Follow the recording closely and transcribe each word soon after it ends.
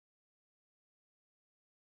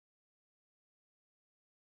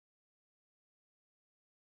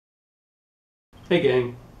Hey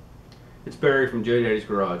gang, it's Barry from J Daddy's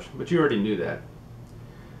Garage, but you already knew that.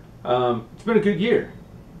 It's been a good year.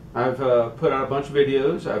 I've put out a bunch of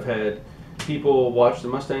videos. I've had people watch the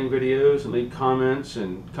Mustang videos and leave comments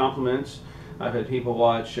and compliments. I've had people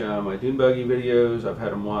watch my Dune Buggy videos. I've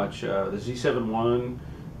had them watch the Z71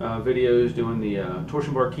 videos doing the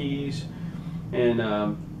torsion bar keys, and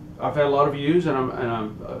I've had a lot of views, and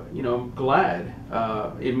I'm glad.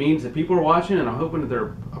 It means that people are watching, and I'm hoping that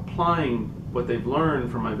they're applying what they've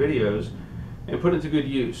learned from my videos and put it to good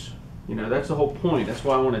use. You know, that's the whole point. That's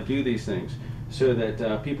why I want to do these things, so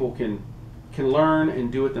that people can learn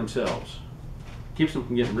and do it themselves. Keeps them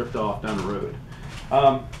from getting ripped off down the road.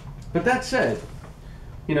 But that said,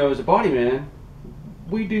 you know, as a body man,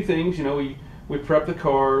 we do things. You know, we prep the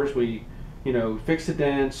cars, we fix the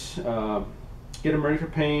dents, get them ready for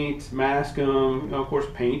paint, mask them. You know, of course,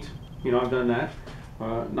 paint. You know, I've done that.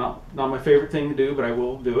 Not my favorite thing to do, but I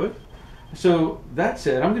will do it. So that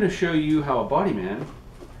said, I'm going to show you how a body man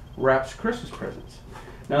wraps Christmas presents.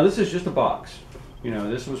 Now this is just a box. You know,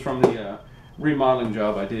 this was from the remodeling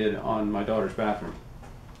job I did on my daughter's bathroom.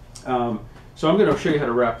 So I'm going to show you how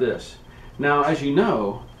to wrap this. Now, as you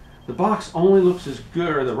know, the box only looks as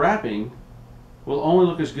good, or the wrapping will only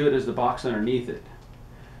look as good as the box underneath it.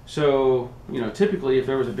 So, you know, typically if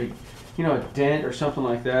there was a big, a dent or something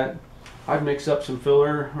like that, I'd mix up some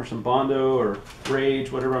filler or some Bondo or Rage,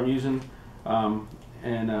 whatever I'm using,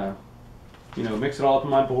 and mix it all up on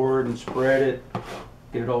my board and spread it,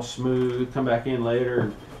 get it all smooth, come back in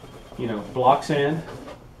later, and, block sand,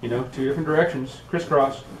 two different directions,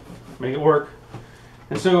 crisscross, make it work.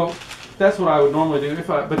 And so that's what I would normally do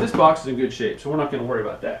but this box is in good shape, so we're not going to worry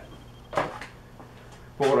about that. But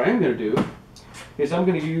what I am going to do is I'm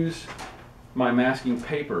going to use my masking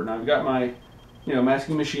paper. Now I've got my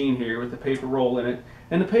masking machine here with the paper roll in it,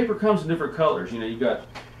 and the paper comes in different colors. You've got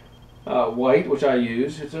white, which I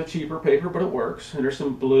use. It's a cheaper paper, but it works. And there's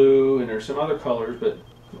some blue, and there's some other colors, but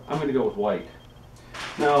I'm going to go with white.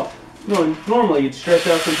 Now, normally you'd stretch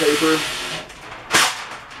out some paper,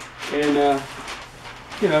 and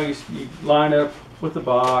you line up with the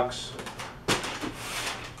box,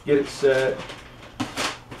 get it set,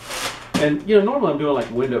 and normally I'm doing like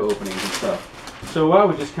window openings and stuff. So I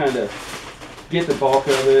would just kind of get the bulk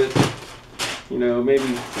of it,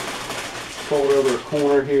 maybe fold over a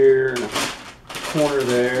corner here and a corner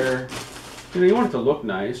there. You want it to look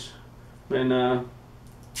nice, and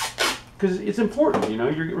because it's important.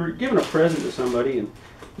 You're giving a present to somebody, and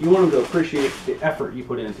you want them to appreciate the effort you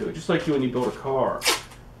put into it. Just like when you build a car,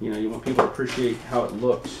 you want people to appreciate how it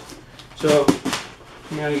looks. So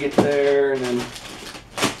you get there, and then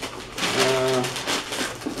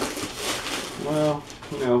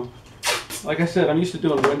like I said, I'm used to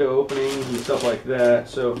doing window openings and stuff like that,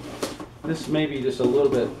 so this may be just a little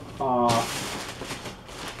bit off.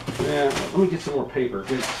 Yeah, let me get some more paper,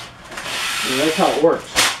 because that's how it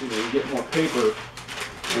works. You get more paper,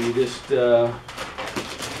 and you just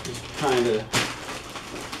kind of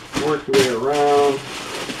work your way around.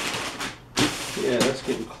 Yeah, that's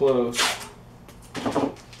getting close.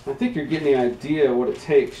 I think you're getting the idea of what it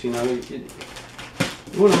takes. You want to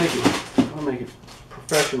make it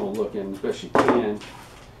professional looking as best you can.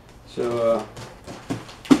 So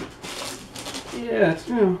yeah,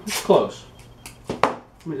 it's close.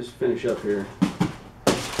 Let me just finish up here.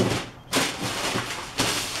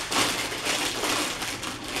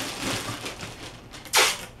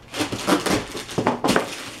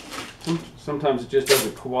 Sometimes it just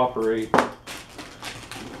doesn't cooperate.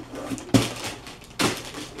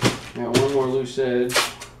 Now one more loose edge.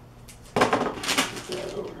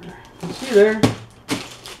 See there?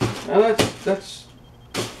 Now that's.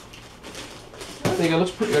 I think it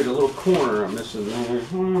looks pretty good. A little corner I'm missing there.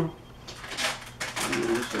 Just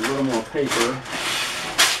a little more paper.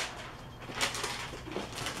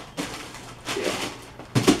 Yeah.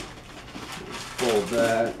 Fold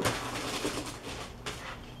that.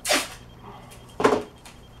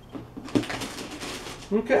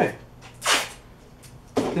 Okay.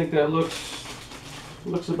 I think that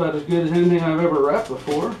looks about as good as anything I've ever wrapped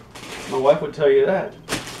before. My wife would tell you that.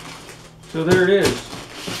 So there it is.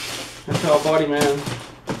 That's how a body man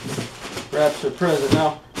wraps a present.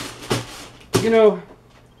 Now,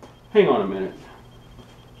 hang on a minute.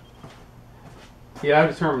 Yeah, I've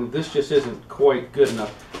determined this just isn't quite good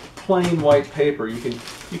enough. Plain white paper, you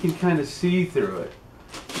can kind of see through it.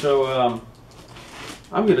 So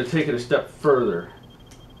I'm going to take it a step further.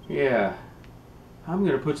 Yeah, I'm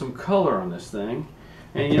going to put some color on this thing.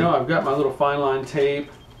 And I've got my little fine line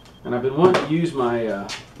tape, and I've been wanting to use my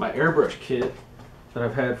my airbrush kit that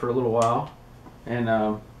I've had for a little while, and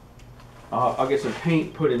I'll get some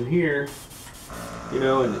paint put in here, you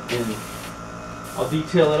know, and I'll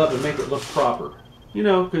detail it up and make it look proper, you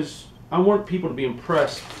know, because I want people to be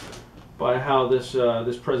impressed by how this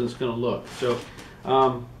this present's going to look. So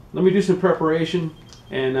let me do some preparation,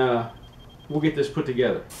 and we'll get this put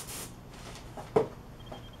together.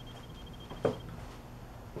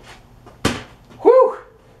 Whew!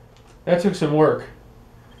 That took some work.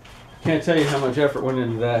 Can't tell you how much effort went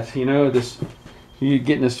into that. You know, you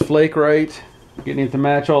getting this flake right, getting it to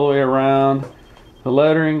match all the way around, the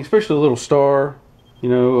lettering, especially the little star, you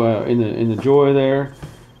know, in the joy there.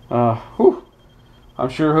 Whew! I'm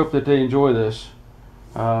sure hope that they enjoy this.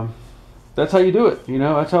 That's how you do it, you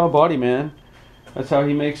know. That's how a body man. That's how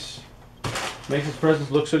he makes his presents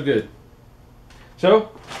look so good.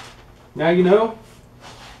 So now you know,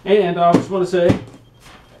 and I just want to say,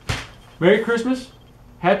 Merry Christmas,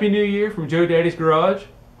 Happy New Year from Joe Daddy's Garage.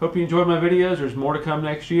 Hope you enjoyed my videos. There's more to come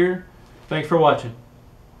next year. Thanks for watching.